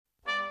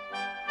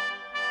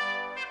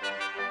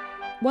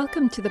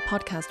Welcome to the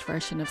podcast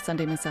version of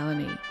Sunday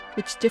Miscellany,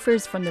 which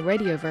differs from the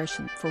radio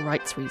version for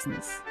rights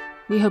reasons.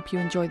 We hope you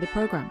enjoy the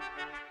programme.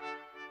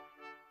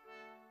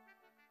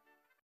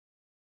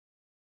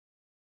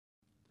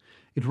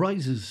 It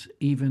rises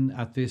even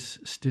at this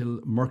still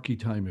murky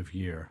time of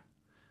year,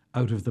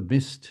 out of the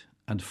mist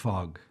and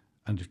fog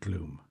and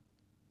gloom.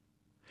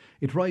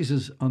 It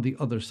rises on the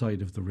other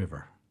side of the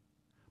river,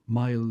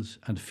 miles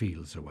and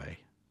fields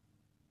away.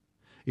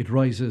 It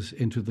rises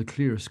into the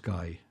clear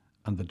sky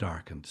and the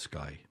darkened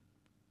sky.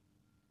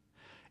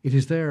 It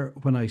is there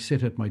when I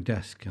sit at my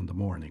desk in the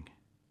morning.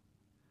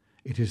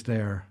 It is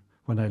there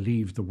when I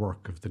leave the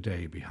work of the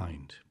day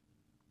behind.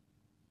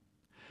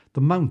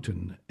 The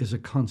mountain is a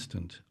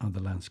constant on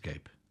the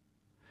landscape,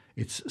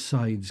 its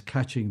sides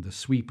catching the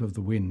sweep of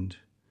the wind,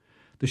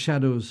 the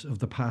shadows of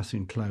the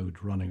passing cloud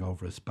running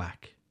over its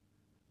back,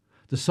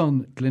 the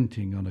sun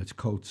glinting on its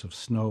coats of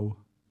snow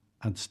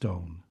and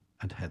stone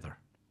and heather.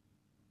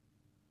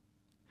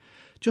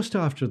 Just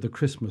after the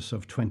Christmas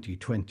of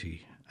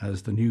 2020,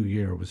 as the new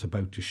year was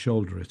about to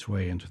shoulder its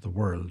way into the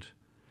world,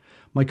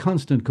 my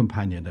constant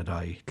companion and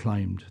I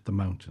climbed the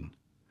mountain,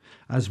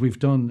 as we've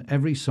done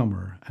every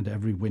summer and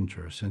every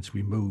winter since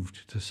we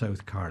moved to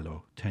South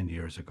Carlow 10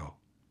 years ago.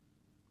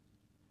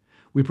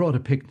 We brought a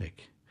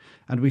picnic,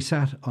 and we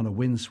sat on a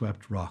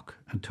windswept rock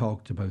and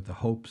talked about the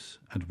hopes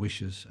and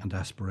wishes and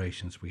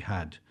aspirations we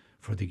had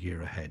for the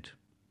year ahead.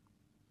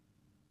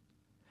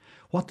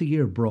 What the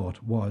year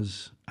brought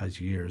was,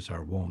 as years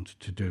are wont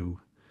to do,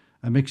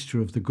 a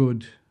mixture of the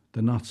good,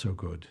 the not so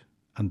good,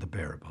 and the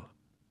bearable.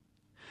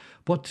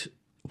 But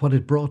what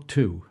it brought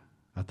too,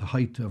 at the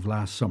height of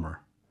last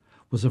summer,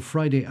 was a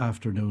Friday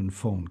afternoon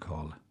phone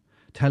call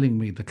telling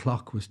me the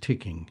clock was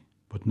ticking,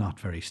 but not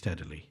very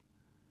steadily.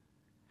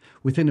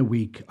 Within a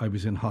week, I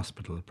was in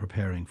hospital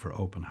preparing for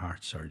open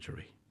heart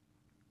surgery.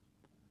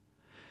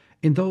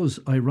 In those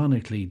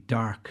ironically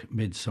dark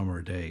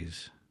midsummer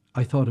days,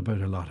 I thought about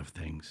a lot of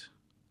things.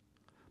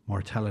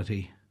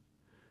 Mortality,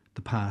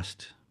 the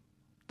past,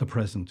 the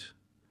present,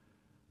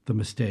 the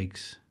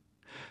mistakes,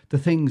 the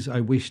things I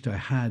wished I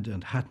had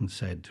and hadn't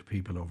said to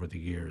people over the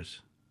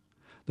years,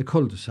 the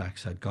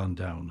cul-de-sacs I'd gone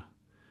down,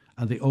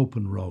 and the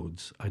open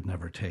roads I'd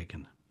never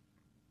taken.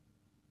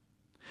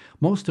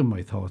 Most of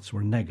my thoughts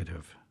were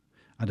negative,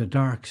 and a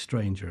dark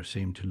stranger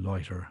seemed to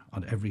loiter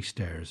on every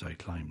stairs I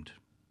climbed.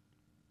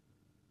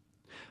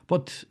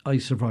 But I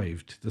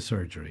survived the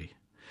surgery,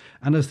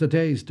 and as the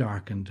days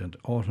darkened and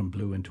autumn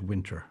blew into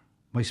winter,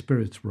 my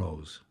spirits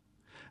rose,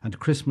 and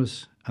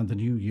Christmas and the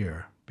New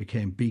Year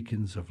became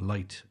beacons of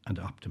light and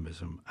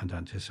optimism and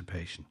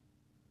anticipation.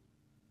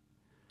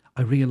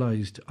 I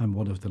realised I'm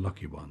one of the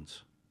lucky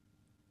ones.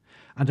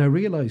 And I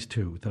realised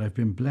too that I've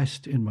been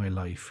blessed in my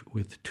life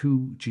with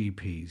two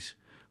GPs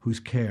whose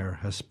care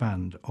has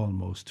spanned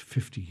almost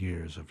 50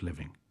 years of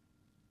living.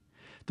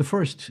 The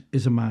first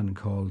is a man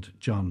called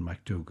John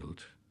MacDougall.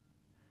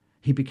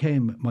 He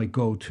became my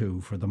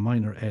go-to for the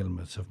minor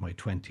ailments of my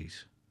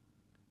 20s.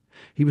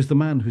 He was the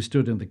man who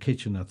stood in the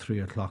kitchen at 3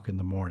 o'clock in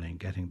the morning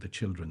getting the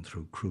children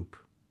through croup.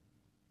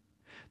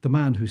 The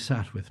man who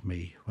sat with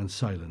me when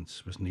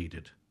silence was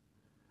needed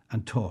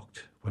and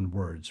talked when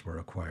words were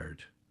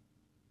required.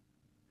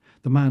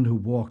 The man who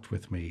walked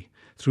with me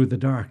through the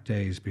dark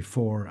days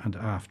before and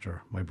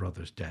after my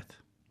brother's death.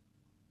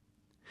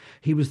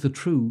 He was the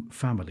true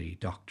family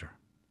doctor.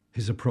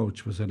 His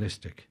approach was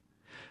holistic,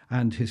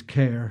 and his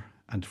care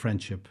and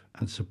friendship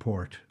and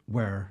support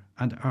were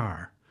and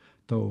are,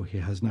 though he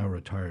has now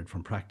retired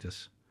from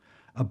practice,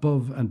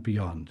 above and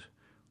beyond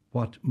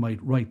what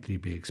might rightly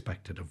be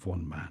expected of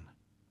one man.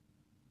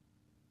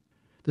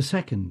 The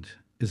second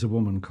is a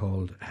woman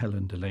called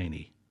Helen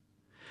Delaney,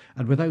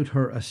 and without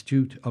her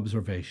astute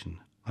observation,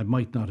 I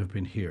might not have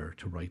been here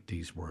to write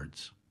these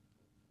words.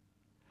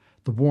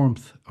 The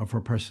warmth of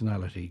her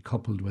personality,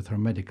 coupled with her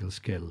medical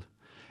skill,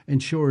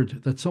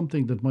 ensured that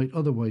something that might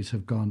otherwise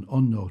have gone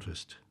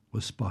unnoticed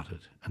was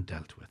spotted and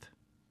dealt with.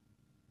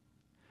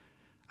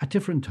 At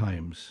different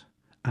times,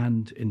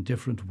 and in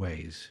different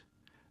ways,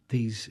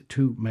 these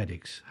two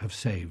medics have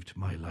saved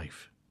my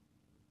life.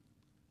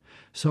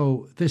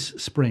 So this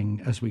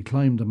spring, as we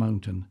climb the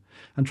mountain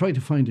and try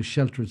to find a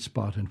sheltered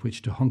spot in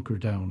which to hunker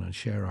down and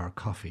share our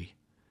coffee,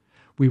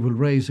 we will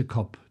raise a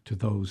cup to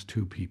those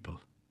two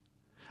people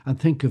and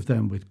think of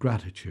them with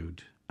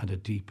gratitude and a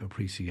deep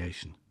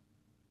appreciation.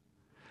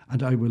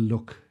 And I will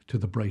look to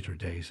the brighter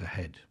days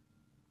ahead.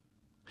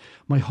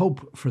 My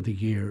hope for the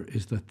year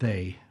is that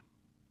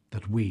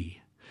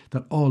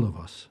that all of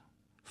us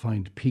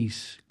find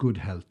peace, good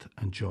health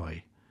and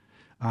joy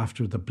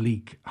after the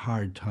bleak,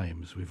 hard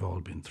times we've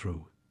all been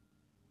through.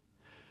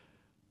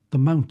 The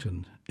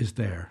mountain is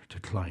there to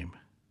climb.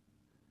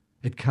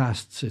 It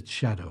casts its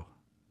shadow.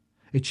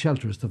 It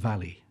shelters the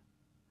valley.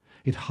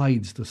 It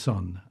hides the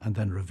sun and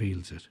then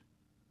reveals it.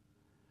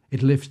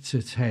 It lifts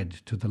its head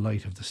to the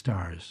light of the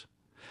stars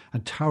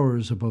and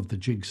towers above the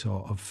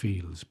jigsaw of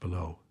fields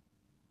below.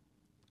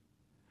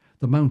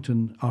 The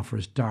mountain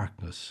offers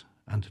darkness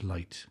and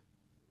light,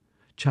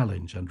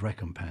 challenge and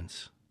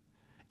recompense,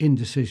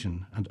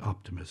 indecision and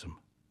optimism.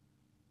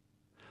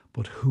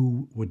 But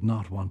who would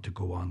not want to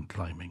go on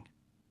climbing?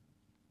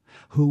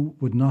 Who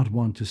would not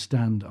want to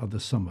stand on the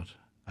summit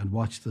and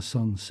watch the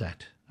sun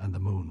set and the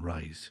moon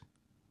rise?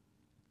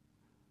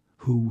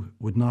 Who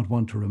would not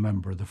want to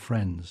remember the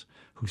friends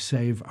who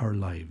save our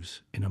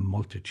lives in a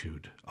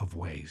multitude of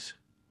ways?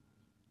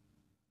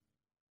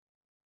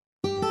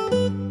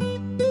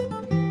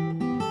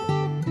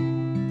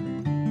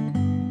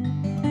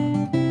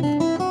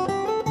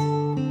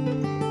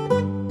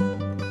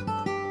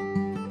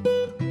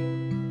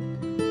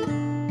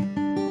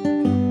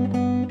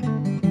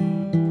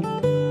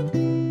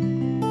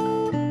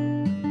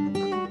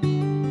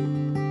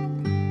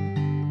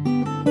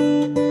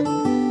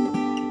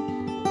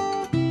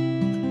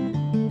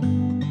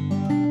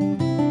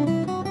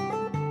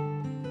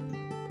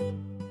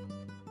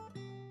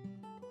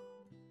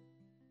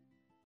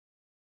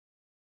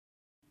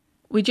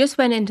 We just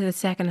went into the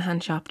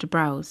second-hand shop to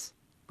browse,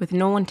 with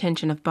no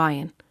intention of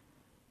buying,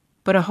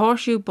 but a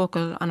horseshoe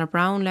buckle on a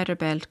brown leather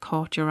belt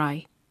caught your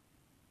eye.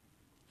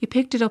 You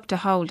picked it up to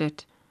hold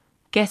it,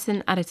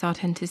 guessing at its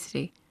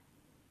authenticity.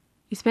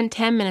 You spent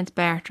 10 minutes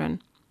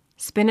bartering,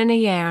 spinning a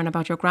yarn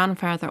about your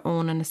grandfather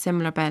owning a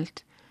similar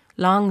belt,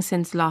 long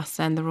since lost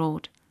down the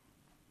road.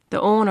 The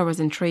owner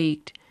was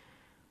intrigued.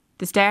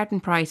 The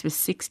starting price was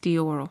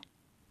 €60.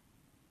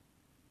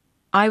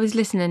 I was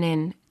listening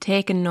in,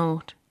 taking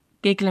note,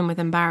 giggling with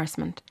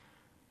embarrassment,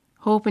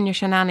 hoping your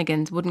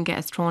shenanigans wouldn't get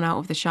us thrown out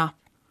of the shop,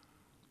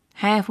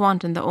 half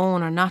wanting the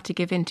owner not to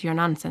give in to your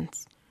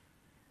nonsense.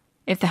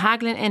 If the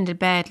haggling ended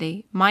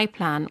badly, my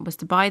plan was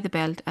to buy the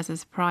belt as a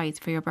surprise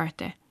for your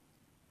birthday.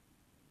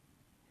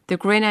 The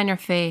grin on your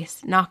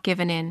face, not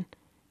giving in,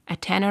 a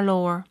tenner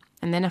lower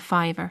and then a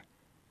fiver.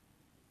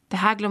 The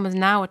haggling was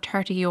now at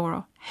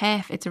 €30,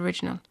 half its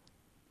original.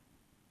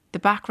 The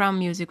background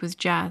music was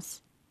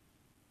jazz.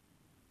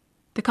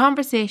 The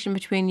conversation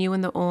between you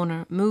and the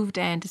owner moved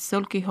down to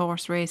sulky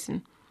horse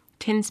racing,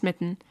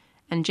 tinsmithing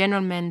and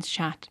general men's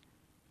chat.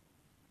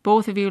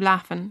 Both of you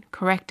laughing,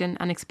 correcting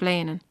and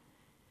explaining.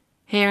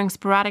 Hearing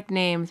sporadic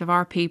names of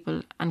our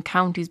people and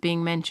counties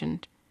being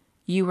mentioned,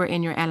 you were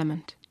in your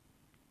element.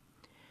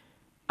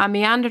 I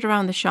meandered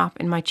around the shop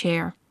in my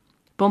chair,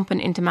 bumping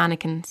into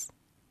mannequins,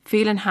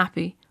 feeling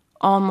happy,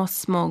 almost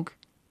smug,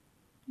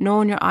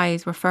 knowing your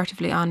eyes were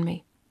furtively on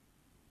me.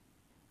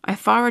 I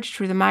foraged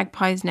through the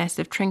magpie's nest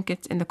of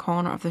trinkets in the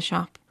corner of the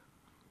shop.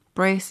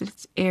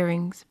 Bracelets,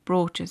 earrings,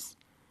 brooches.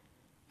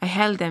 I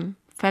held them,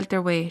 felt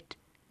their weight,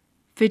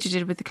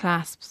 fidgeted with the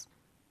clasps,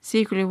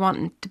 secretly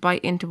wanting to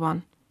bite into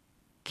one,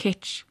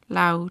 kitsch,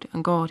 loud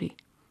and gaudy.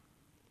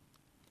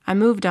 I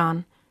moved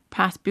on,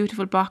 past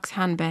beautiful box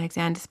handbags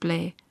on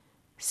display,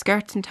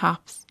 skirts and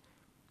tops.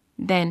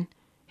 Then,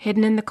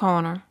 hidden in the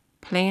corner,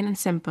 plain and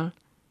simple,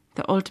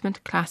 the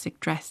ultimate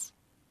classic dress.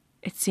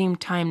 It seemed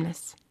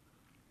timeless.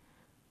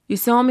 You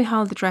saw me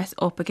hold the dress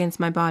up against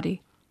my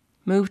body,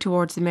 move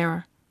towards the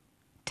mirror,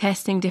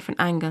 testing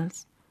different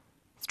angles,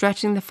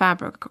 stretching the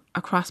fabric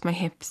across my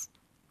hips.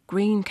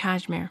 Green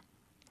cashmere,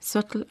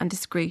 subtle and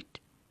discreet.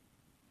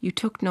 You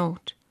took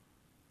note.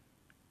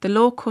 The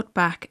low cut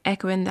back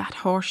echoing that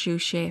horseshoe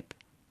shape.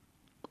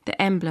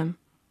 The emblem,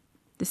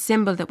 the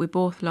symbol that we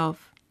both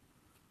love.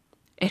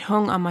 It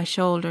hung on my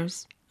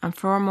shoulders, and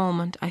for a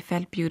moment I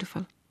felt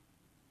beautiful.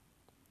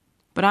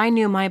 But I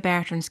knew my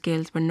bartering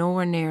skills were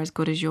nowhere near as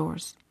good as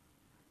yours.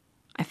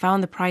 I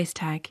found the price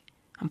tag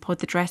and put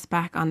the dress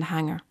back on the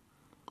hanger.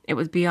 It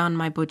was beyond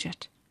my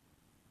budget.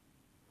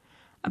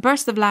 A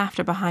burst of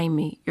laughter behind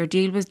me. Your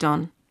deal was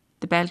done.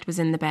 The belt was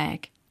in the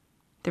bag.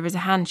 There was a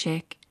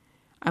handshake.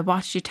 I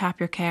watched you tap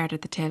your card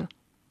at the till.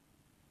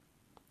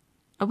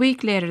 A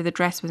week later, the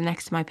dress was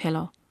next to my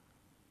pillow.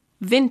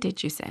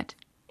 Vintage, you said,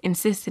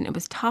 insisting it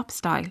was top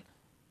style.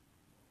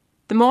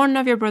 The morning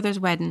of your brother's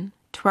wedding,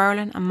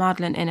 twirling and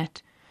modelling in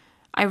it,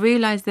 I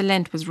realised the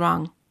length was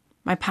wrong.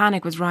 My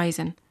panic was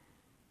rising.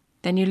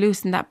 Then you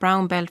loosened that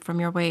brown belt from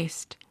your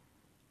waist.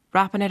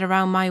 Wrapping it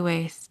around my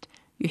waist,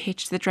 you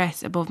hitched the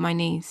dress above my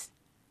knees.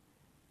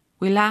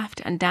 We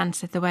laughed and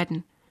danced at the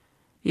wedding.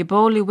 You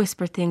boldly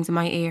whispered things in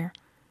my ear,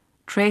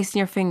 tracing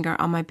your finger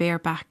on my bare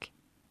back.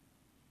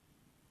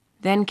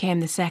 Then came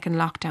the second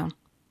lockdown.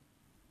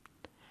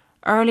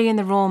 Early in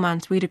the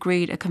romance, we'd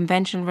agreed a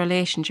conventional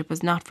relationship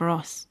was not for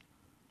us.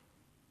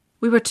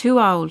 We were too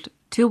old,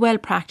 too well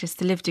practiced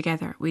to live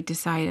together, we'd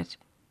decided.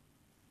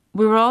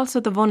 We were also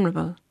the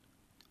vulnerable.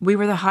 We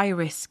were the high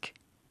risk.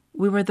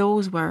 We were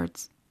those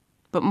words.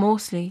 But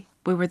mostly,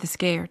 we were the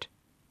scared.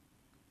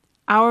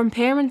 Our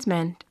impairments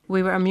meant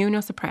we were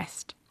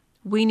immunosuppressed.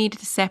 We needed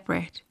to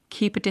separate,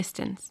 keep a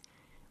distance.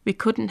 We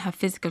couldn't have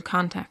physical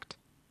contact.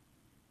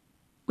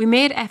 We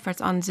made efforts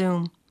on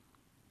Zoom,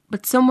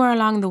 but somewhere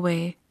along the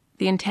way,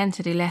 the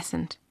intensity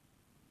lessened.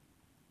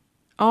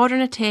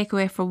 Ordering a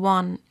takeaway for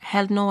one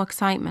held no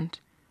excitement.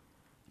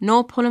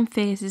 No pulling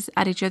faces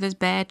at each other's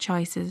bad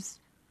choices,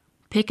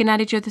 picking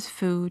at each other's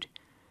food,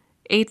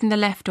 eating the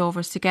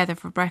leftovers together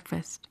for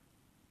breakfast.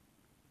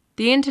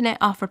 The internet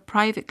offered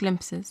private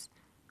glimpses,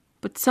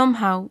 but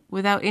somehow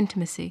without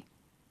intimacy.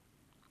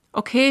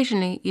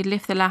 Occasionally you'd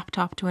lift the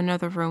laptop to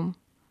another room,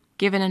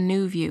 given a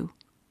new view.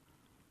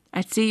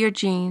 I'd see your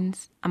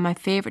jeans and my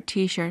favourite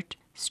t-shirt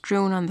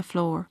strewn on the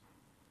floor.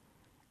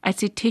 I'd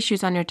see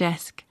tissues on your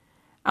desk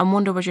and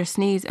wonder was your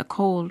sneeze a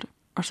cold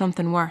or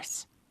something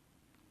worse.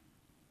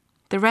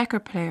 The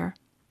record player,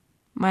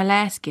 my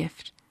last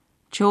gift,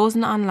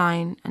 chosen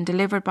online and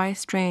delivered by a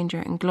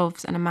stranger in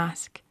gloves and a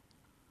mask.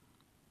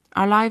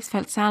 Our lives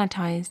felt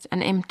sanitised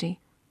and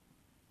empty.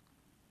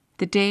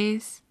 The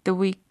days, the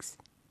weeks,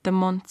 the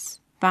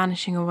months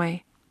vanishing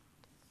away.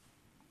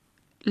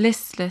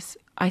 Listless,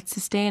 I'd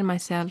sustain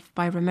myself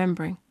by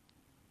remembering.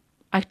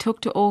 I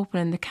took to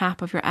opening the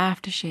cap of your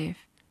aftershave,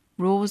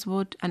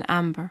 rosewood and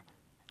amber,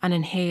 and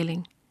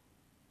inhaling.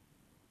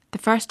 The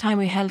first time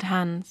we held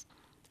hands,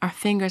 our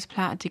fingers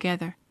plaited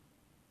together,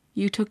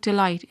 you took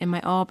delight in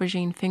my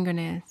aubergine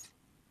fingernails.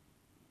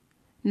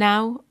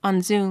 Now,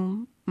 on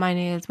Zoom, my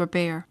nails were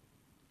bare.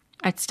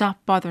 I'd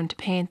stopped bothering to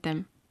paint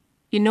them.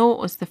 You know it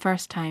was the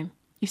first time.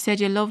 You said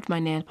you loved my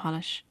nail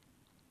polish.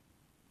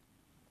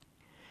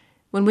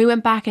 When we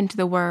went back into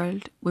the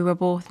world, we were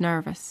both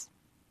nervous.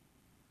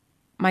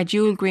 My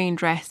jewel green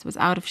dress was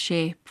out of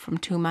shape from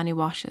too many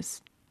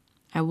washes.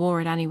 I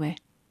wore it anyway.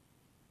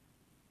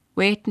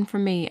 Waiting for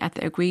me at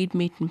the agreed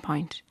meeting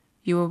point,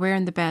 you were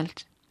wearing the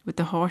belt with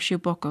the horseshoe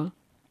buckle,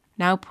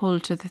 now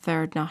pulled to the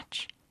third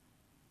notch.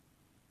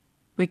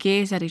 We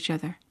gazed at each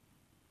other.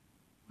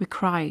 We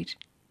cried.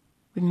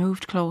 We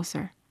moved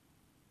closer.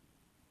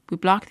 We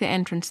blocked the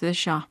entrance to the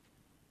shop.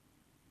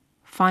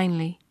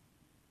 Finally,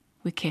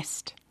 we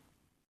kissed.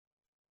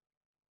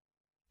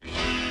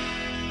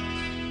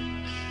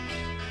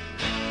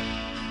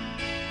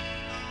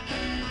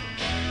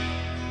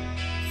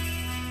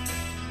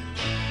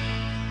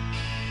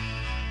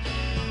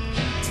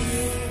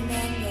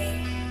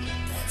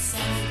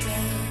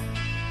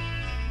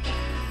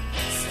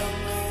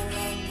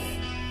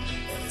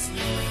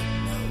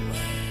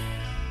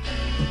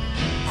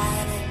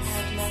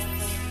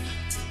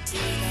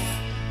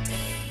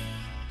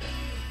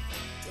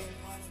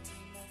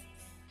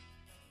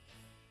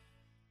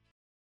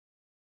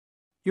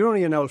 "You're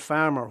only an old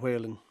farmer,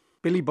 Whalen,"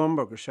 Billy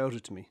Bumberger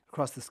shouted to me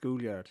across the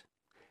schoolyard.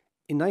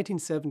 In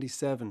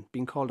 1977,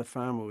 being called a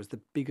farmer was the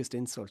biggest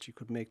insult you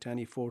could make to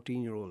any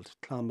 14-year-old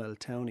Clonmel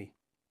townie.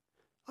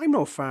 "I'm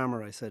no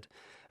farmer," I said,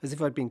 as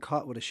if I'd been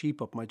caught with a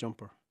sheep up my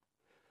jumper.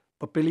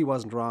 But Billy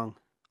wasn't wrong.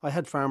 I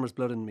had farmer's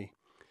blood in me,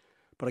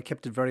 but I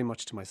kept it very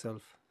much to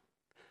myself.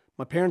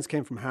 My parents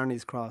came from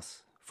Harney's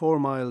Cross, 4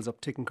 miles up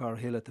Tickencar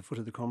Hill at the foot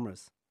of the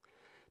Cumras.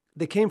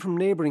 They came from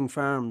neighbouring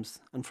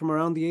farms, and from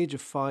around the age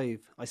of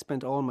 5, I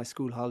spent all my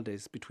school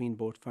holidays between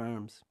both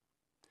farms.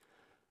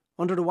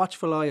 Under the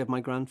watchful eye of my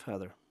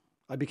grandfather,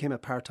 I became a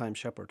part-time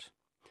shepherd.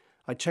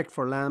 I checked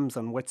for lambs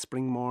on wet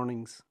spring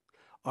mornings,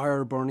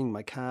 ire burning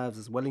my calves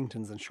as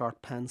Wellingtons and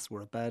short pants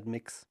were a bad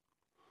mix.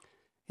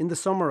 In the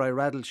summer, I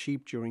rattled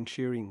sheep during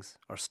shearings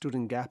or stood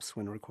in gaps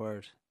when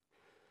required.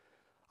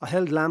 I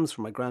held lambs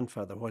for my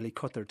grandfather while he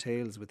cut their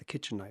tails with a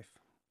kitchen knife,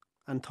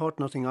 and thought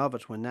nothing of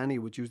it when Nanny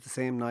would use the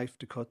same knife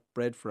to cut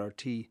bread for our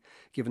tea,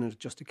 giving it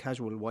just a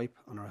casual wipe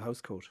on our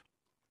housecoat.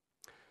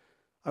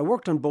 I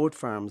worked on both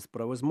farms,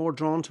 but I was more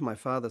drawn to my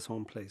father's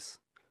home place,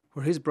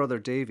 where his brother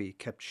Davy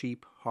kept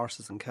sheep,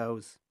 horses and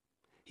cows.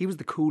 He was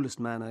the coolest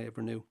man I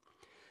ever knew.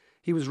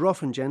 He was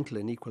rough and gentle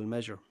in equal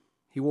measure.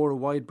 He wore a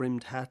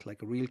wide-brimmed hat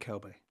like a real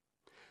cowboy.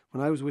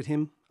 When I was with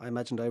him, I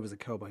imagined I was a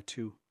cowboy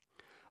too.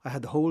 I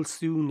had the whole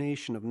Sioux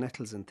nation of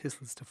nettles and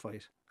thistles to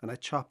fight, and I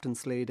chopped and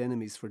slayed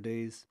enemies for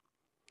days.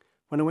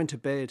 When I went to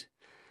bed,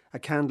 a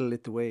candle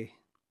lit the way.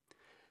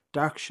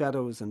 Dark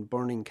shadows and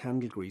burning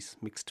candle grease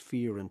mixed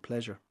fear and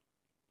pleasure.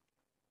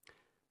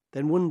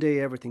 Then one day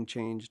everything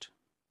changed.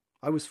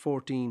 I was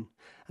 14,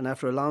 and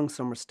after a long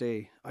summer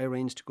stay, I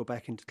arranged to go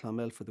back into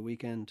Clonmel for the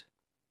weekend.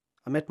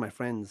 I met my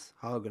friends,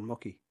 Hog and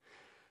Mucky.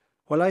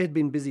 While I had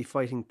been busy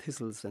fighting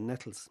thistles and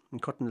nettles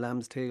and cutting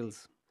lambs'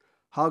 tails,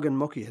 Hog and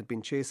Mucky had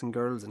been chasing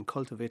girls and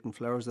cultivating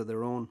flowers of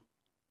their own.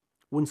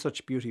 One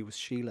such beauty was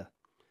Sheila.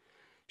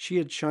 She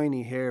had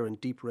shiny hair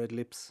and deep red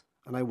lips,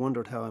 and I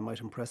wondered how I might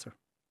impress her.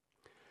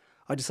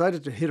 I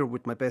decided to hit her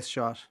with my best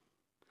shot.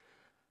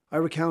 I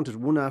recounted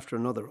one after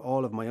another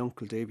all of my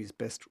Uncle Davy's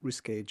best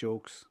risque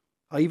jokes.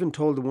 I even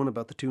told the one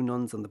about the 2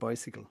 nuns on the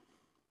bicycle.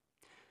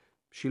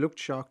 She looked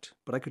shocked,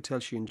 but I could tell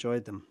she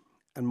enjoyed them,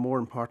 and more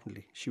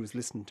importantly, she was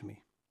listening to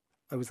me.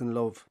 I was in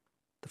love.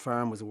 The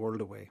farm was a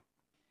world away.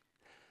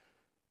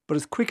 But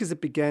as quick as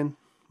it began,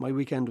 my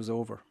weekend was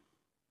over.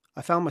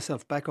 I found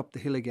myself back up the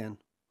hill again.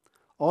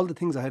 All the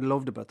things I had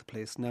loved about the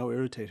place now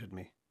irritated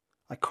me.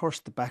 I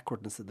cursed the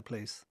backwardness of the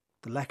place,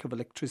 the lack of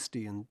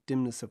electricity and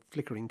dimness of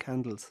flickering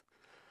candles.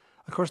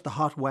 I cursed the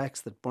hot wax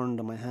that burned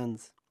on my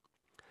hands.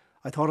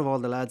 I thought of all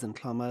the lads in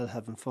Clonmel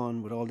having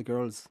fun with all the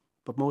girls,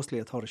 but mostly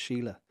I thought of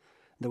Sheila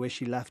and the way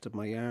she laughed at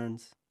my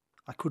yarns.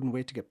 I couldn't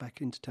wait to get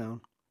back into town.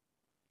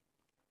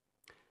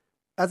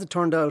 As it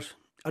turned out,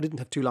 I didn't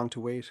have too long to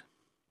wait.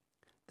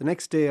 The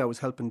next day I was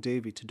helping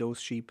Davy to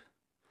dose sheep,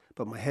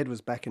 but my head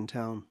was back in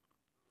town.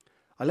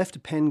 I left the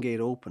pen gate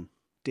open.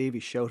 Davy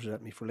shouted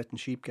at me for letting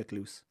sheep get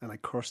loose, and I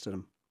cursed at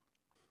him.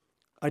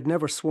 I'd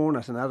never sworn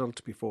at an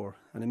adult before,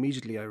 and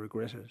immediately I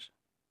regretted it.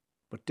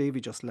 But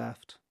Davy just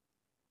laughed.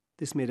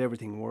 This made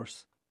everything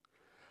worse.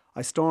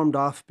 I stormed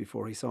off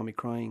before he saw me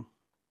crying.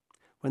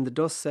 When the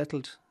dust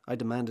settled, I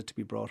demanded to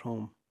be brought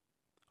home.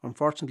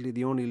 Unfortunately,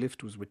 the only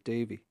lift was with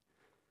Davy.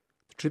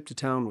 The trip to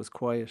town was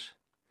quiet.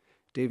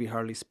 Davy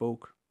hardly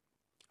spoke.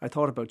 I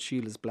thought about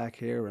Sheila's black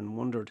hair and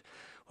wondered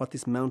what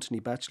this mountainy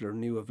bachelor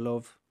knew of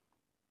love.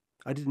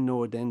 I didn't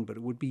know it then, but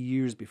it would be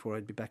years before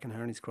I'd be back in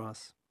Harney's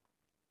Cross.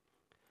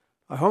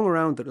 I hung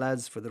around the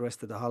lads for the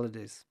rest of the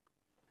holidays.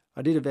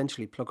 I did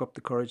eventually pluck up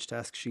the courage to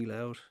ask Sheila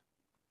out.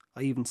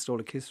 I even stole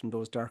a kiss from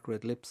those dark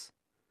red lips.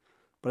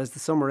 But as the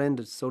summer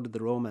ended, so did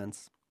the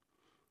romance.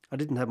 I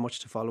didn't have much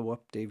to follow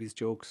up Davy's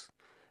jokes,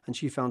 and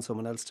she found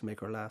someone else to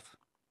make her laugh.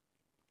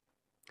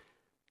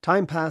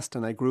 Time passed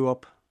and I grew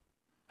up.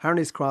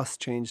 Harney's Cross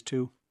changed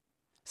too.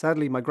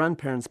 Sadly, my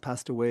grandparents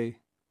passed away,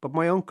 but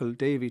my uncle,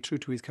 Davy, true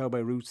to his cowboy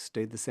roots,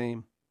 stayed the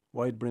same,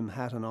 wide brim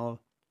hat and all.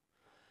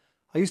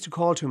 I used to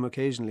call to him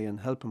occasionally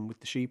and help him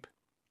with the sheep.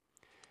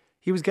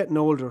 He was getting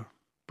older,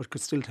 but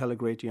could still tell a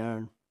great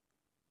yarn.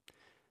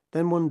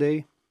 Then one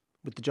day,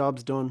 with the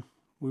jobs done,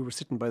 we were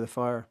sitting by the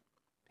fire.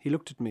 He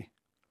looked at me.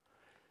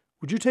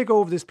 "Would you take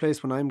over this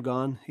place when I'm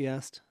gone?" he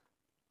asked.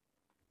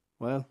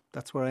 Well,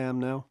 that's where I am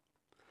now.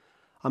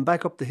 I'm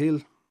back up the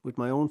hill with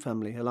my own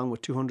family, along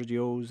with 200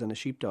 ewes and a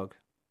sheepdog.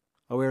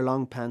 I wear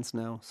long pants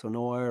now, so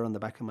no ire on the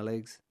back of my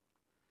legs.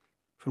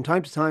 From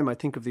time to time I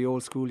think of the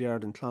old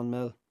schoolyard in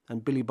Clonmel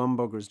and Billy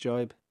Bumburger's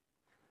jibe.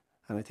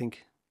 And I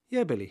think,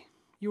 yeah, Billy,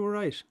 you were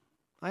right.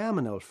 I am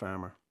an old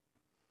farmer.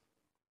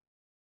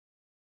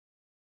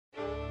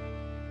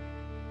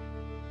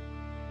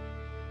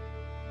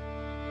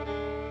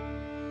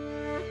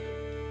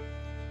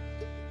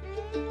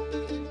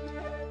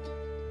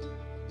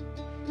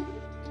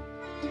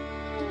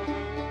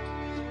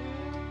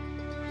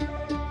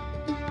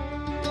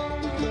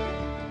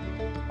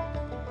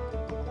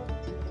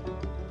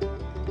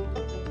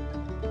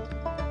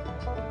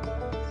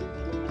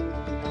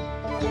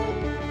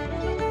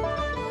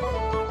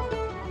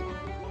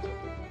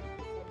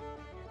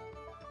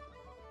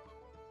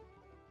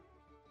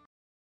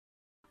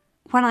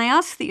 When I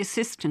asked the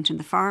assistant in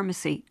the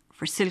pharmacy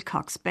for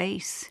Silcox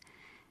Base,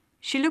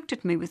 she looked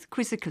at me with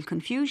quizzical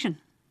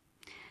confusion.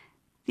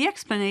 The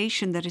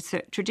explanation that it's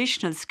a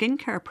traditional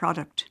skincare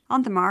product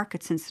on the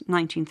market since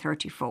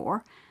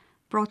 1934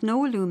 brought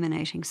no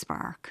illuminating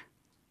spark.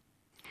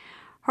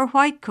 Her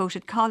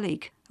white-coated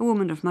colleague, a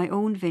woman of my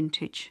own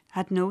vintage,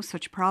 had no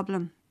such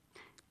problem.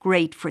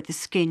 Great for the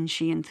skin,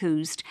 she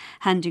enthused,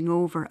 handing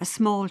over a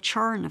small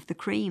churn of the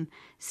cream,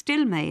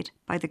 still made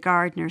by the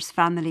gardener's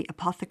family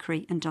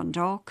apothecary in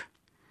Dundalk.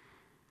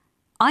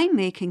 "I'm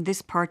making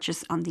this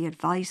purchase on the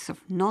advice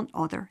of none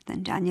other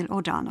than Daniel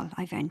O'Donnell,"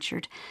 I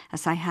ventured,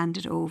 as I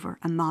handed over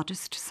a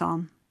modest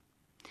sum.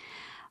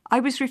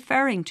 I was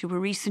referring to a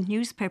recent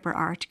newspaper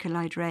article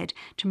I'd read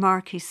to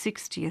mark his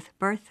 60th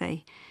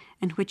birthday,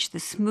 in which the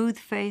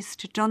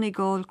smooth-faced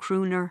Donegal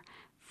crooner,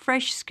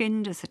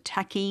 fresh-skinned as a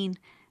tackeen,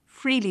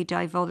 freely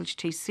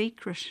divulged his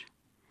secret.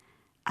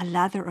 A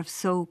lather of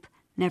soap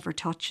never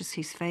touches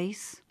his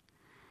face.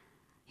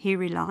 He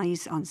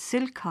relies on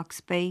Silcox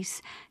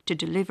Base to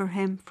deliver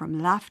him from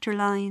laughter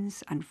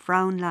lines and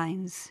frown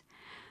lines.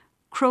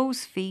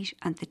 Crow's feet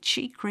and the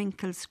cheek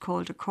wrinkles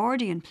called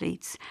accordion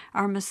pleats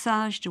are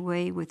massaged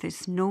away with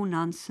his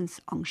no-nonsense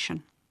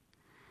unction.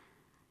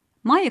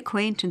 My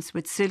acquaintance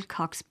with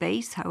Silcox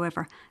Base,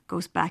 however,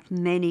 goes back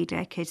many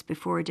decades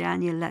before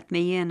Daniel let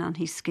me in on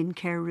his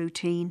skincare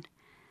routine.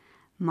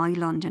 My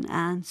London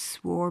aunts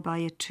swore by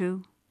it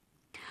too.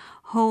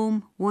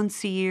 Home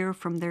once a year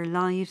from their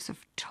lives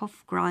of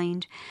tough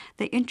grind,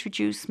 they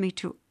introduced me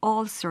to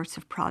all sorts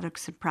of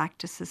products and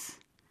practices.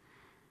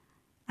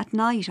 At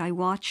night I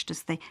watched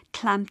as they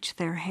clamped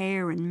their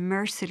hair in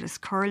merciless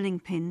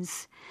curling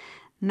pins,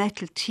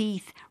 metal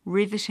teeth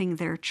riveting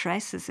their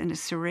tresses in a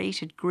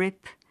serrated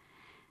grip.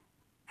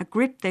 A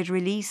grip they'd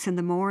release in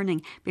the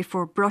morning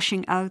before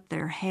brushing out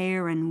their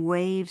hair in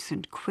waves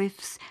and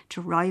quiffs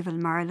to rival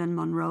Marilyn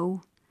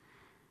Monroe.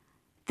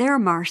 Their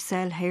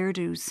Marcel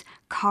hairdos,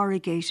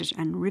 corrugated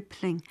and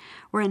rippling,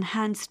 were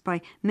enhanced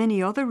by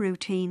many other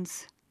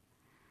routines.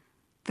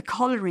 The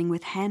colouring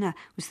with henna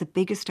was the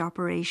biggest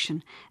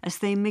operation, as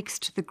they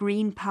mixed the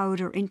green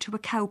powder into a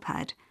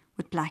cowpad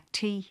with black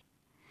tea.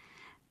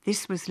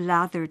 This was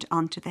lathered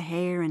onto the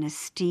hair in a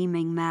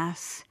steaming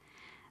mass,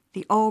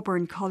 the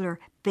auburn colour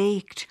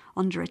baked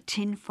under a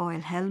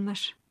tinfoil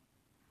helmet.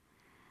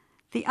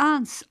 The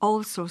aunts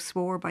also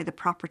swore by the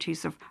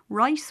properties of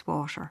rice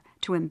water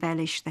to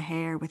embellish the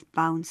hair with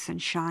bounce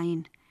and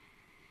shine.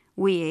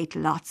 We ate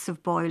lots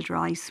of boiled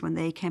rice when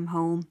they came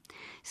home,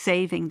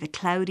 saving the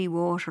cloudy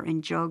water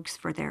in jugs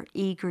for their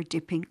eager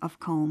dipping of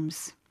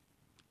combs.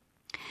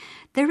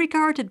 They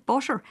regarded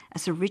butter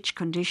as a rich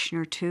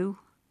conditioner too.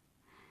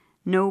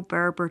 No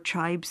Berber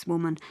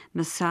tribeswoman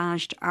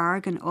massaged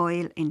argan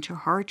oil into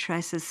her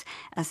tresses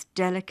as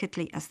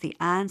delicately as the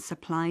aunts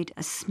applied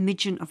a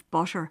smidgen of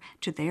butter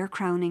to their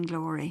crowning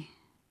glory.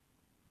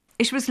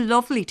 It was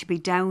lovely to be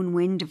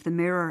downwind of the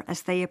mirror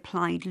as they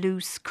applied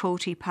loose,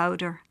 coaty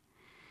powder,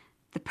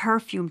 the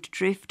perfumed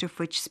drift of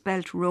which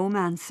spelt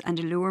romance and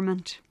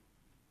allurement.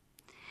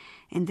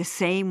 In the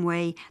same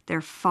way,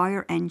 their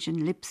fire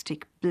engine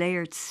lipstick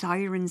blared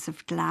sirens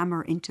of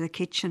glamour into the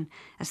kitchen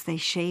as they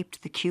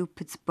shaped the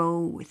Cupid's bow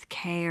with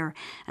care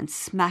and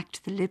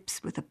smacked the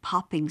lips with a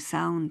popping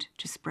sound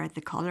to spread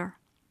the colour.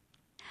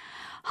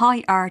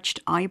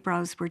 High-arched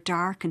eyebrows were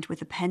darkened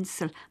with a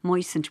pencil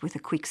moistened with a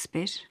quick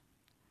spit.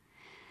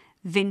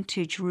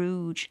 Vintage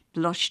rouge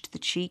blushed the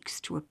cheeks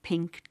to a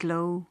pink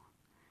glow.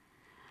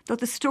 Though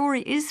the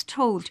story is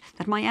told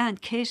that my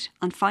Aunt Kit,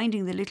 on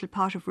finding the little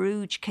pot of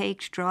rouge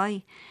caked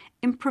dry,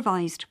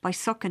 improvised by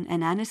sucking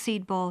an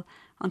aniseed ball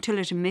until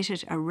it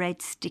emitted a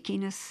red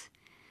stickiness,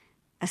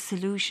 a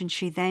solution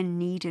she then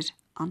kneaded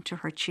onto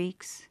her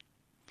cheeks.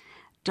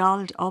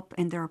 Dolled up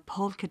in their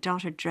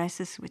polka-dotted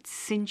dresses with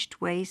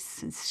cinched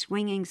waists and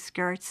swinging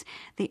skirts,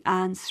 the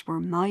aunts were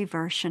my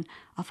version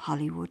of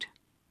Hollywood.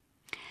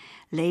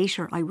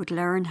 Later, I would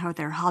learn how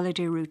their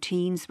holiday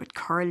routines with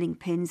curling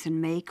pins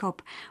and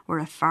makeup were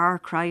a far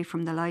cry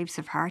from the lives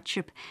of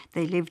hardship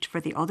they lived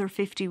for the other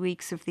 50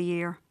 weeks of the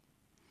year.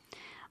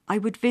 I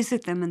would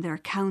visit them in their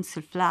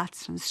council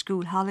flats on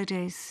school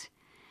holidays,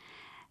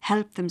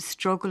 help them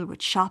struggle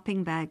with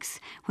shopping bags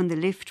when the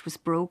lift was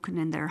broken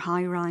in their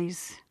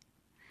high-rise.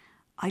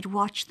 I'd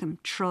watch them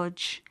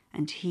trudge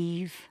and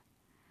heave.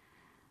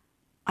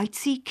 I'd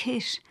see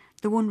Kit,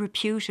 the one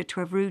reputed to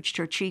have rouged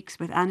her cheeks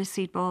with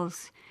aniseed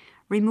balls,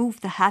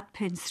 remove the hat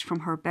pins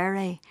from her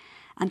beret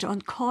and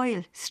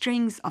uncoil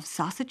strings of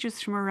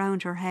sausages from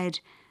around her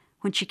head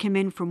when she came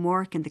in from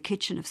work in the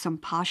kitchen of some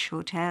posh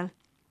hotel.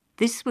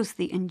 This was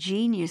the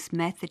ingenious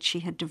method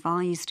she had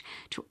devised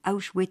to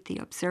outwit the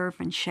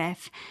observant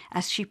chef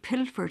as she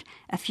pilfered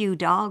a few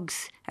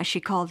dogs, as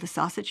she called the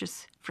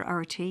sausages, for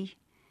our tea.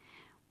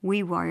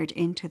 We wired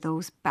into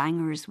those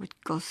bangers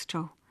with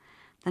gusto.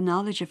 The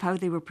knowledge of how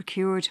they were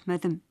procured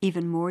made them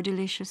even more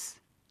delicious.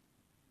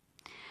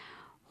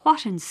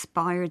 What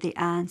inspired the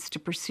aunts to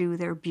pursue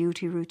their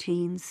beauty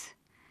routines?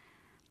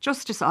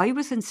 Just as I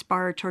was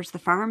inspired towards the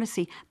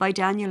pharmacy by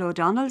Daniel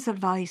O'Donnell's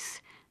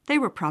advice, they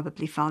were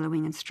probably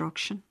following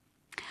instruction.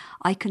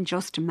 I can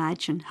just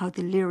imagine how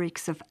the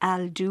lyrics of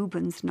Al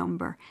Dubin's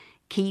number,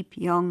 "Keep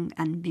Young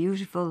and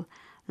Beautiful,"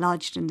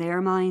 lodged in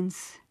their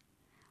minds.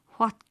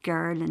 What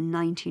girl in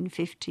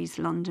 1950s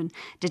London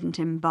didn't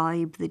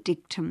imbibe the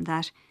dictum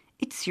that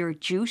it's your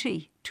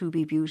duty to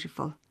be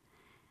beautiful,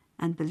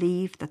 and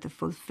believe that the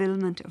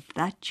fulfilment of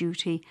that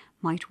duty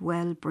might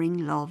well bring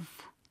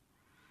love?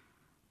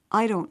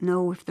 I don't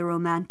know if the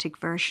romantic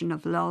version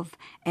of love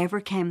ever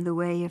came the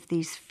way of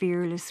these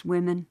fearless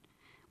women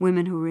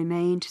who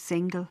remained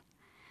single.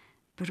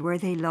 But were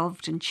they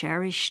loved and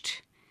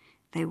cherished?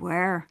 They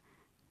were,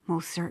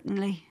 most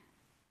certainly.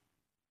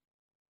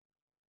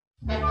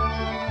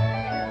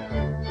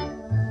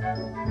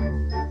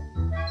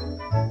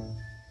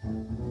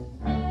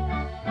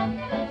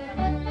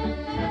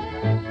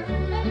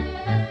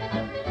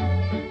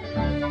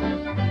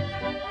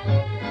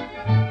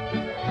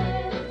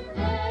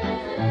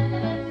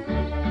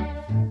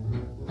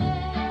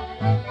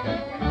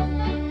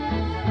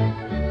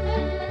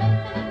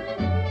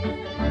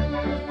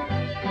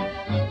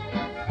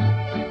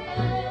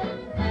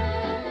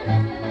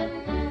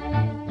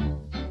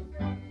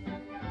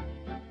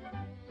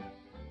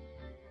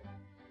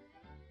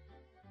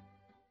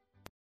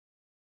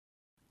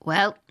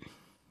 Well,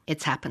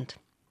 it's happened.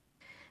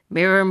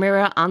 Mirror,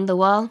 mirror on the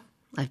wall,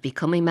 I've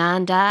become a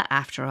man da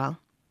after all.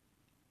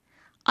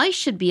 I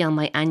should be on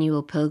my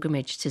annual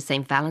pilgrimage to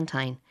St.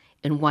 Valentine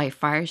in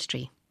Whitefriars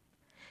Street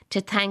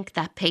to thank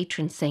that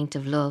patron saint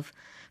of love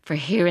for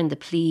hearing the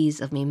pleas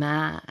of me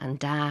ma and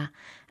da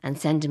and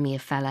sending me a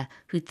fella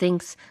who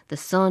thinks the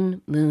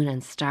sun, moon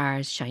and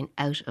stars shine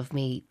out of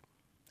me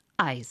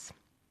eyes.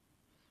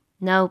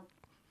 No,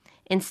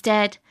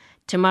 instead,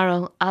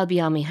 tomorrow I'll be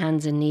on my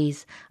hands and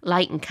knees,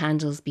 lighting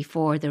candles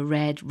before the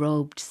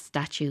red-robed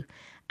statue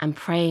and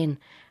praying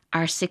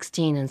our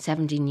 16 and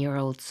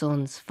 17-year-old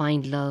sons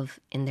find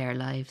love in their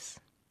lives.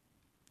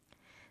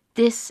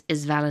 This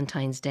is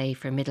Valentine's Day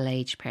for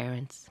middle-aged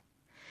parents.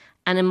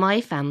 And in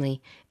my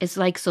family, it's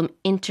like some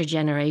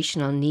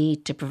intergenerational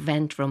need to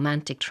prevent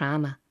romantic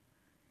trauma.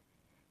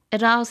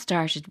 It all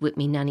started with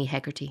me Nanny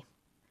Hegarty.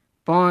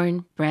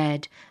 Born,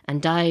 bred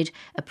and died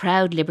a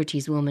proud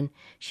Liberties woman,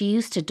 she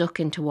used to duck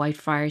into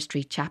Whitefriars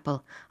Street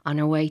Chapel on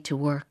her way to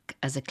work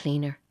as a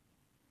cleaner.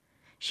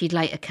 She'd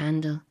light a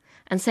candle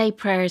and say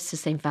prayers to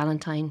St.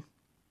 Valentine.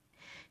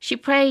 She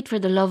prayed for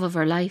the love of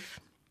her life,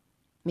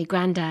 me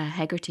granda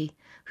Hegarty,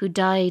 who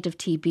died of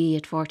TB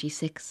at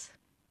 46.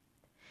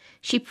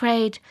 She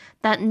prayed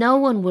that no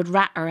one would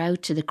rat her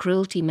out to the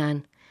cruelty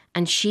man,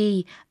 and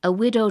she, a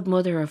widowed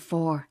mother of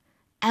 4,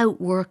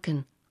 out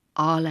working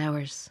all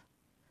hours.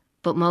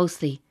 But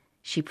mostly,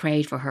 she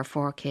prayed for her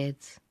 4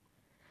 kids.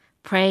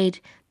 Prayed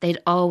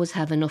they'd always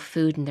have enough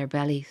food in their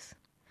bellies.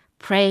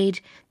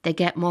 Prayed they'd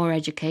get more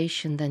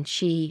education than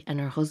she and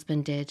her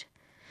husband did.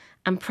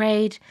 and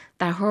prayed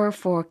that her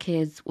 4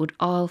 kids would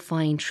all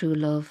find true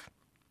love.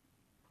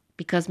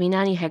 Because me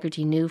Nanny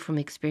Hegarty knew from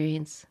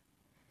experience,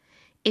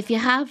 if you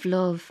have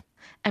love,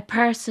 a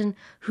person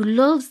who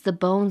loves the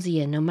bones of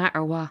you no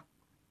matter what,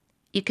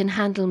 you can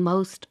handle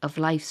most of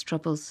life's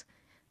troubles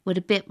with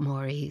a bit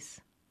more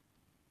ease.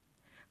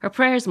 Her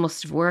prayers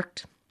must have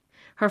worked.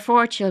 Her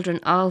 4 children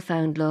all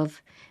found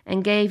love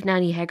and gave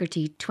Nanny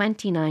Hegarty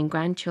 29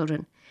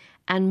 grandchildren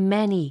and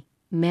many,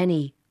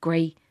 many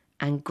great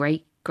and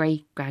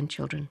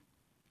great-great-grandchildren.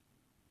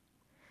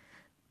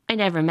 I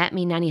never met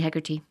me Nanny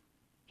Hegarty.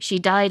 She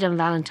died on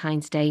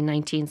Valentine's Day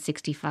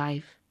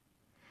 1965.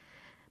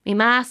 Me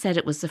ma said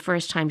it was the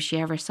first time she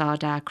ever saw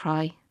Dad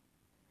cry.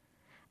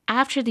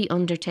 After the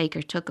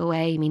undertaker took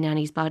away me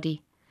Nanny's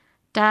body,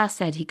 Dad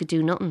said he could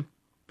do nothing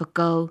but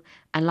go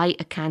and light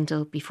a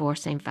candle before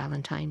St.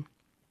 Valentine.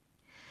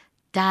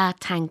 Dad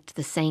thanked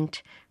the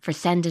saint for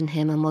sending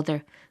him a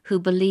mother who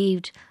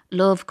believed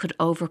love could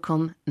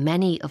overcome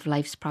many of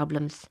life's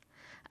problems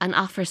and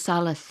offer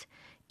solace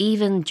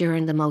even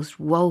during the most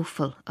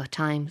woeful of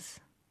times.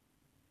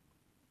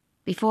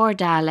 Before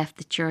Dad left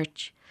the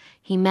church,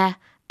 he met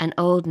an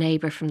old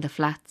neighbour from the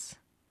flats.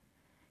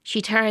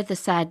 She'd heard the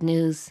sad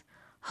news,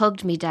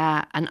 hugged me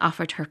Dad and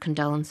offered her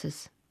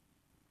condolences.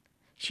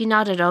 She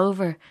nodded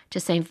over to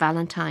St.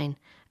 Valentine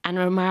and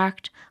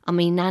remarked on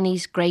me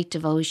Nanny's great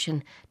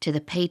devotion to the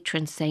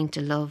patron saint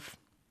of love.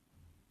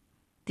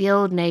 The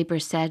old neighbour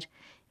said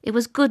it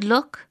was good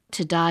luck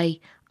to die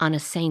on a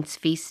saint's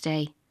feast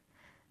day,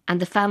 and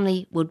the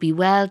family would be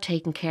well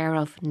taken care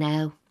of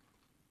now.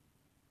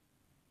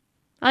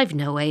 I've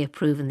no way of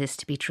proving this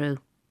to be true.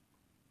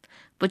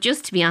 But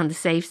just to be on the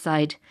safe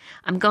side,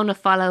 I'm going to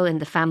follow in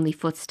the family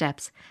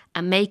footsteps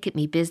and make it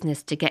me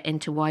business to get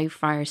into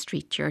Whitefriars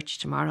Street Church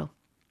tomorrow.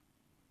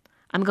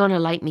 I'm going to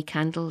light me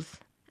candles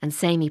and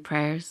say me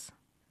prayers.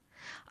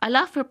 I'll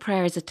offer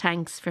prayers of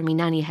thanks for me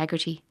Nanny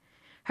Hegarty,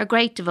 her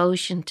great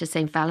devotion to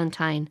St.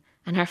 Valentine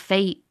and her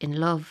faith in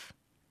love.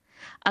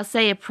 I'll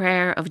say a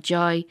prayer of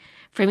joy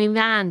for me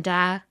ma and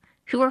da,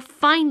 who are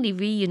finally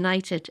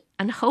reunited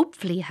and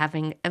hopefully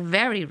having a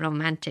very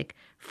romantic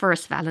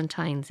first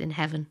Valentine's in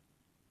heaven.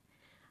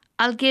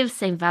 I'll give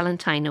St.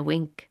 Valentine a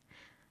wink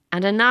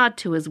and a nod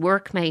to his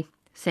workmate,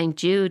 St.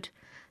 Jude,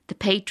 the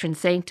patron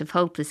saint of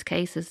hopeless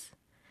cases,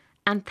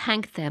 and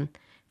thank them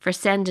for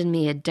sending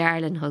me a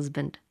darling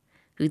husband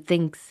who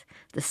thinks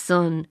the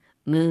sun,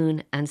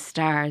 moon and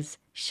stars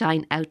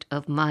shine out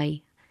of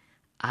my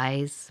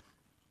eyes.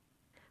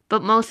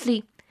 But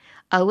mostly,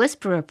 I'll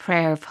whisper a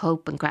prayer of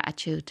hope and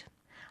gratitude.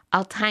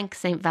 I'll thank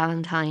St.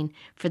 Valentine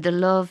for the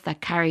love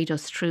that carried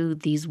us through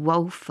these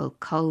woeful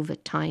COVID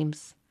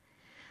times.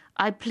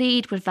 I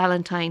plead with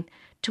Valentine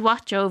to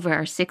watch over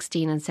our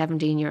 16 and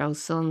 17-year-old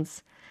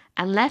sons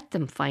and let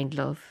them find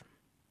love.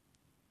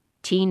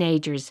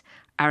 Teenagers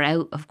are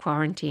out of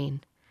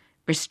quarantine.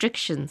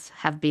 Restrictions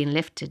have been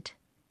lifted.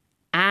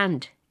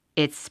 And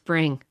it's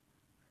spring.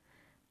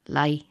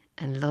 Light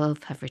and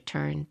love have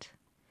returned.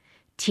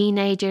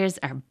 Teenagers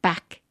are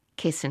back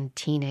kissing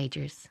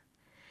teenagers.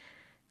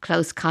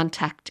 Close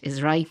contact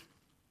is right.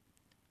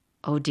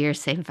 Oh dear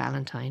St.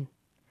 Valentine,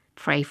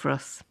 pray for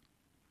us.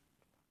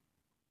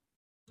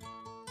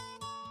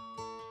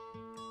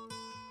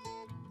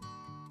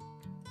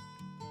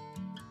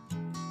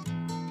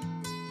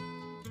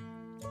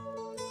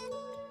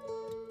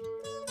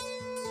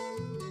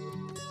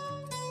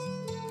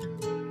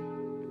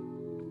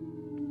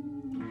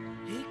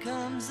 Here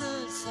comes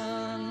the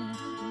sun,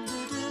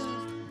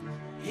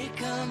 here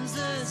comes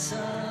the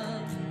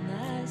sun,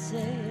 I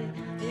say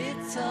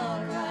it's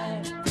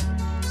alright.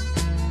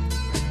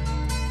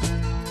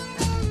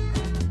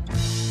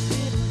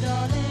 Little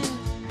darling,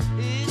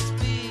 it's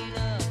been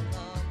a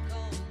long,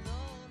 cold,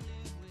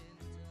 lonely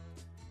winter.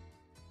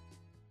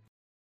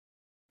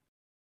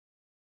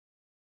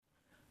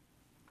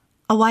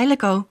 A while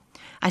ago,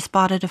 I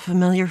spotted a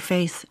familiar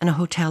face in a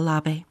hotel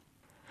lobby.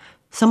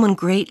 Someone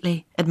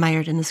greatly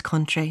admired in this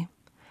country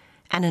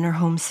and in her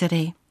home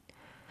city,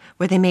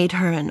 where they made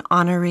her an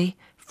honorary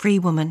free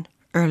woman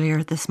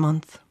earlier this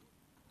month.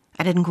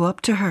 I didn't go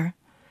up to her,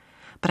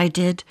 but I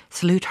did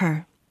salute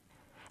her,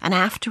 and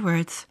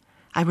afterwards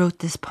I wrote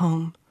this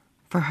poem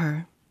for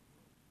her.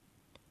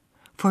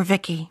 For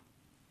Vicky.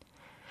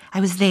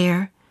 I was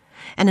there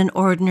in an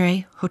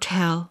ordinary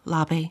hotel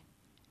lobby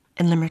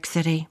in Limerick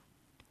City.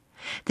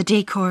 The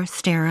decor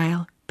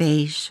sterile,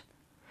 beige.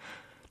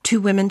 2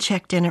 women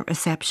checked in at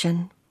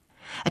reception.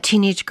 A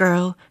teenage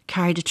girl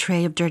carried a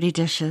tray of dirty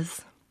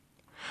dishes.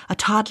 A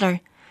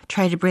toddler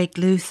tried to break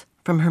loose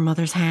from her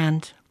mother's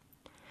hand.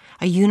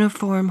 A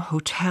uniform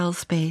hotel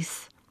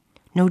space,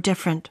 no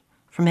different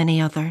from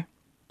any other.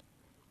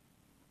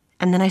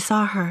 And then I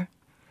saw her,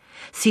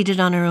 seated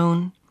on her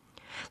own,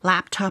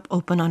 laptop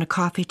open on a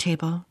coffee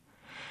table,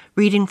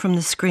 reading from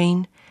the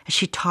screen as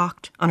she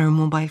talked on her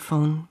mobile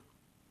phone.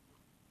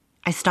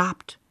 I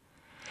stopped,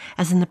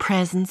 as in the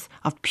presence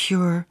of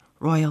pure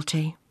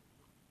royalty.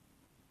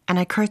 And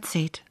I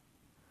curtsied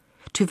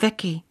to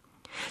Vicky,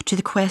 to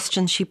the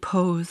questions she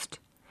posed,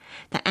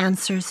 the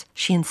answers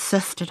she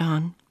insisted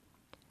on.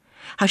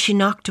 how she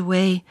knocked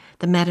away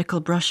the medical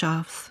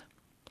brush-offs,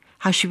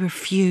 how she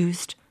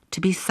refused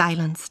to be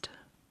silenced.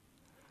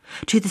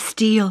 To the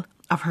steel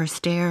of her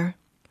stare,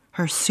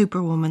 her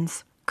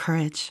superwoman's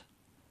courage.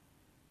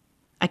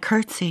 I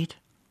curtsied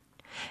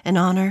in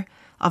honour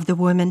of the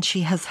women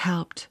she has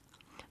helped,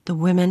 the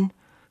women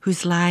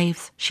whose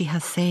lives she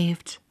has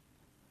saved,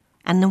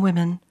 and the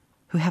women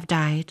who have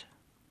died.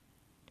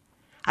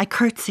 I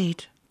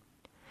curtsied.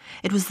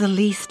 It was the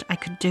least I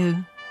could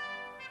do.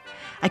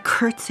 I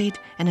curtsied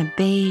in a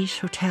beige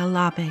hotel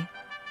lobby,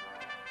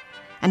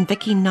 and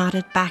Vicky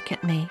nodded back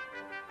at me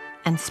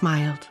and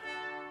smiled.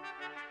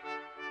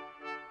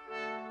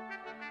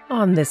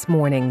 On this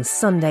morning's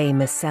Sunday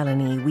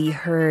Miscellany, we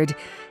heard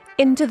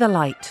Into the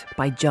Light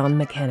by John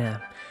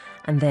McKenna,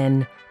 and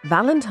then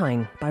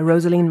Valentine by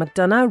Rosaline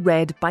McDonough,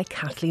 read by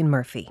Kathleen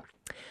Murphy.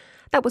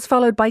 That was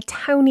followed by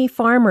Townie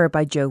Farmer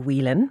by Joe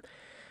Whelan,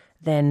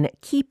 then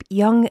Keep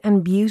Young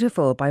and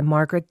Beautiful by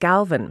Margaret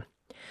Galvin.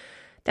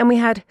 Then we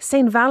had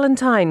St.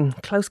 Valentine,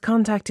 Close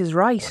Contact is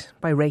Right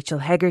by Rachel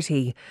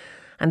Hegarty,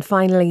 and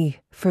finally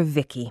For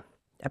Vicky,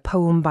 a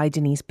poem by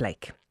Denise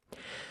Blake.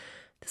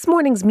 This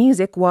morning's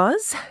music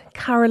was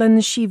Carolyn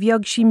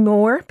Shivyugshi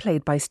Moore,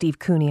 played by Steve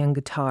Cooney on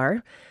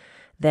guitar,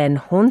 then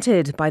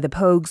Haunted by the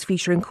Pogues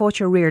featuring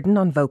Courtney Reardon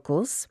on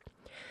vocals.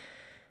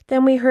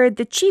 Then we heard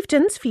The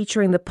Chieftains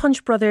featuring the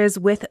Punch Brothers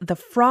with The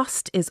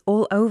Frost is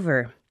All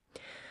Over.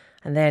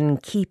 And then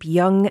Keep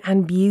Young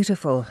and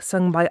Beautiful,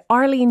 sung by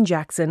Arlene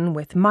Jackson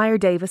with Meyer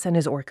Davis and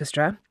his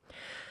orchestra.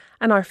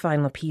 And our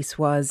final piece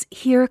was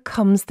Here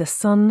Comes the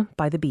Sun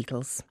by the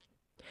Beatles.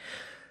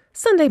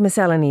 Sunday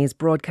Miscellany's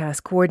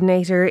broadcast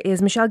coordinator is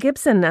Michelle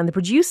Gibson and the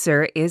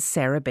producer is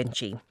Sarah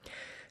Binchy.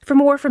 For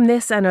more from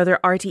this and other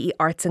RTE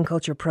Arts and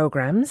Culture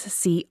programmes,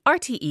 see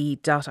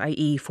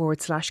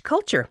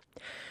rte.ie/culture.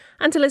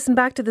 And to listen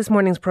back to this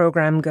morning's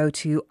programme, go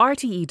to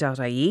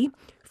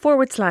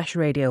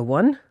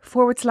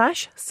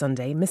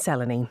rte.ie/radio1/Sunday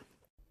Miscellany.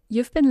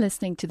 You've been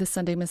listening to the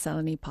Sunday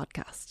Miscellany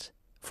podcast.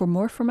 For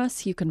more from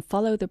us, you can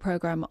follow the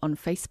programme on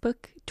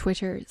Facebook,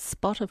 Twitter,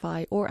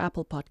 Spotify or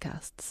Apple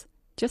Podcasts.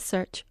 Just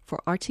search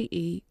for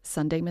RTE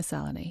Sunday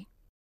Miscellany.